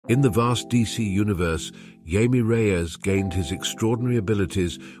In the vast DC universe, Jaime Reyes gained his extraordinary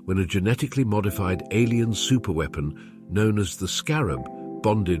abilities when a genetically modified alien superweapon known as the Scarab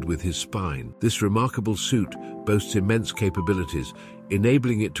bonded with his spine. This remarkable suit boasts immense capabilities,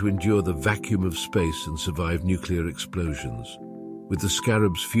 enabling it to endure the vacuum of space and survive nuclear explosions. With the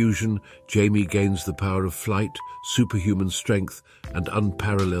Scarab's fusion, Jaime gains the power of flight, superhuman strength, and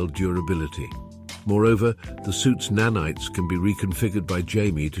unparalleled durability. Moreover, the suit's nanites can be reconfigured by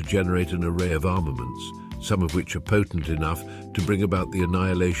Jaime to generate an array of armaments, some of which are potent enough to bring about the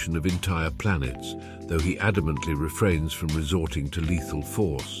annihilation of entire planets, though he adamantly refrains from resorting to lethal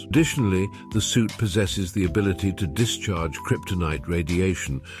force. Additionally, the suit possesses the ability to discharge kryptonite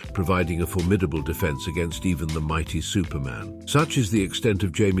radiation, providing a formidable defense against even the mighty Superman. Such is the extent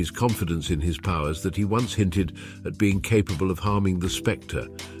of Jaime's confidence in his powers that he once hinted at being capable of harming the Spectre,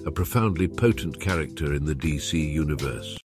 a profoundly potent character in the DC universe.